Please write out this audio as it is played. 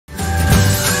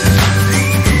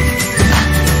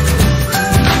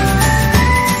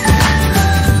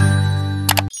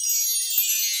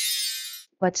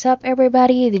What's up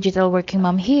everybody, Digital Working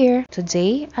Mom here.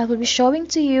 Today, I will be showing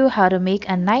to you how to make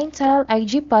a 9-tile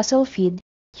IG puzzle feed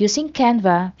using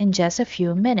Canva in just a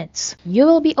few minutes. You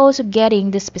will be also getting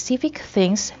the specific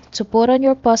things to put on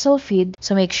your puzzle feed,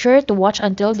 so make sure to watch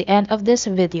until the end of this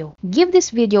video. Give this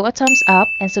video a thumbs up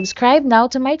and subscribe now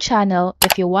to my channel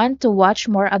if you want to watch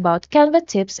more about Canva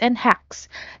tips and hacks.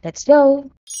 Let's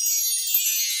go!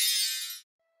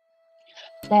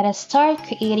 Let us start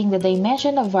creating the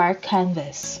dimension of our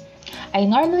canvas. I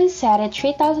normally set it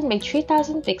 3000 by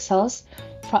 3000 pixels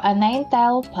for a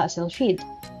 9-tile puzzle feed.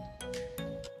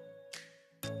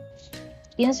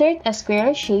 Insert a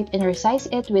square shape and resize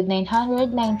it with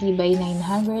 990 by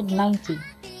 990.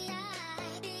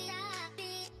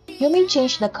 You may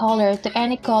change the color to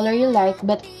any color you like,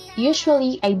 but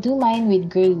usually I do mine with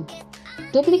gray.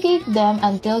 Duplicate them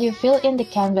until you fill in the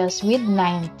canvas with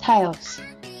 9 tiles.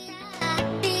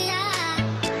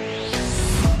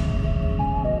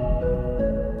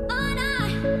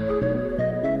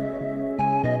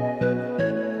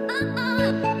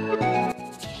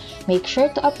 Make sure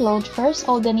to upload first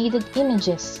all the needed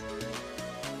images.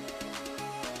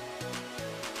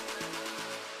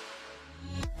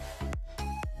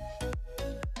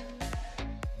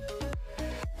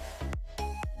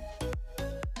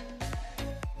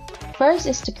 First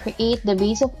is to create the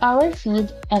base of our feed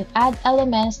and add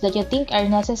elements that you think are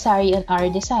necessary on our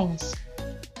designs.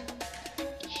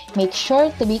 Make sure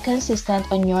to be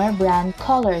consistent on your brand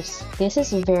colors. This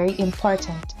is very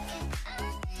important.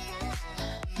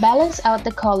 Balance out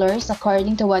the colors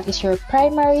according to what is your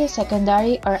primary,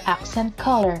 secondary, or accent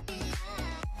color.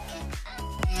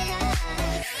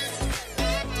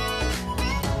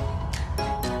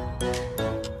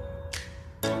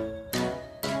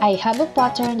 I have a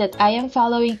pattern that I am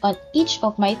following on each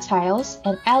of my tiles,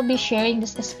 and I'll be sharing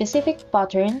this specific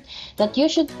pattern that you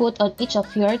should put on each of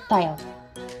your tiles.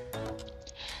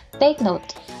 Take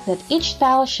note that each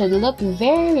tile should look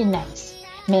very nice,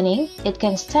 meaning it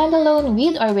can stand alone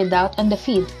with or without on the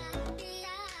feed.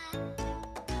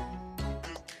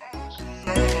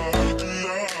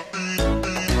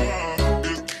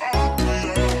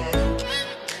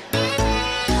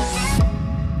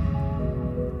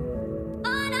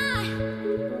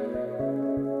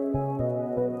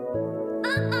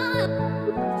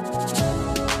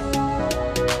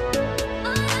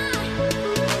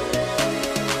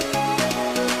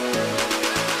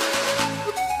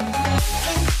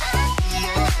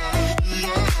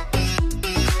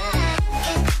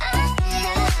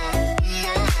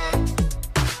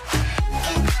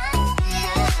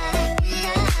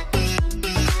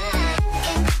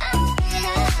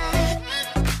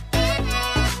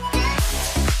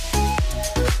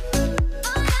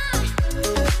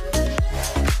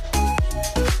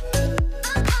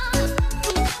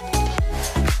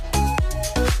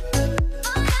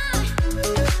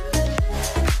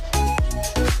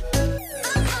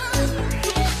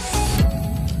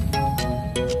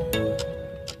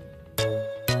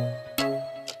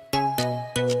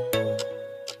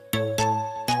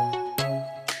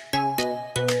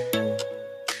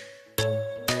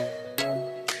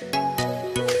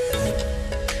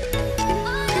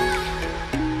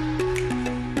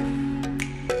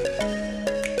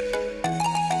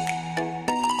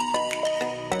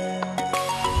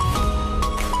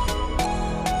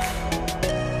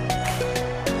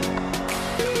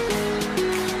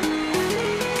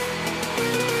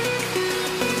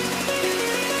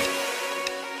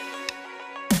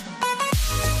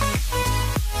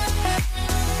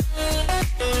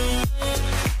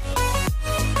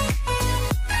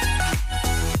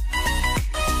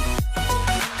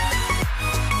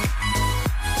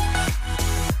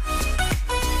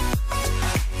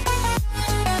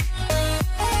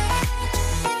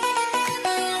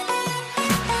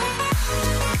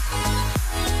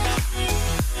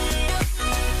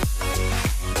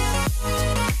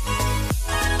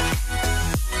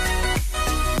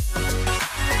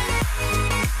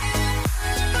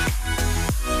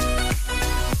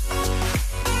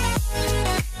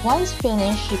 Once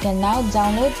finished, you can now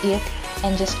download it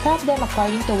and just crop them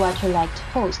according to what you like to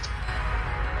post.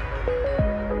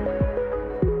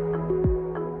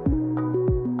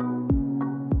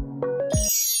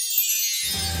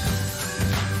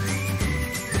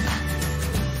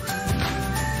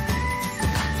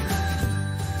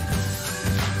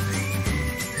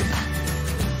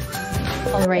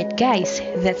 Alright guys,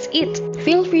 that's it.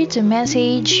 Feel free to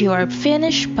message your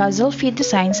finished puzzle feed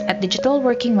designs at Digital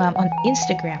Working Mom on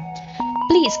Instagram.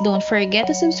 Please don't forget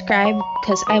to subscribe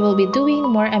because I will be doing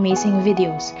more amazing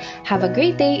videos. Have a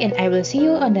great day and I will see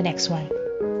you on the next one.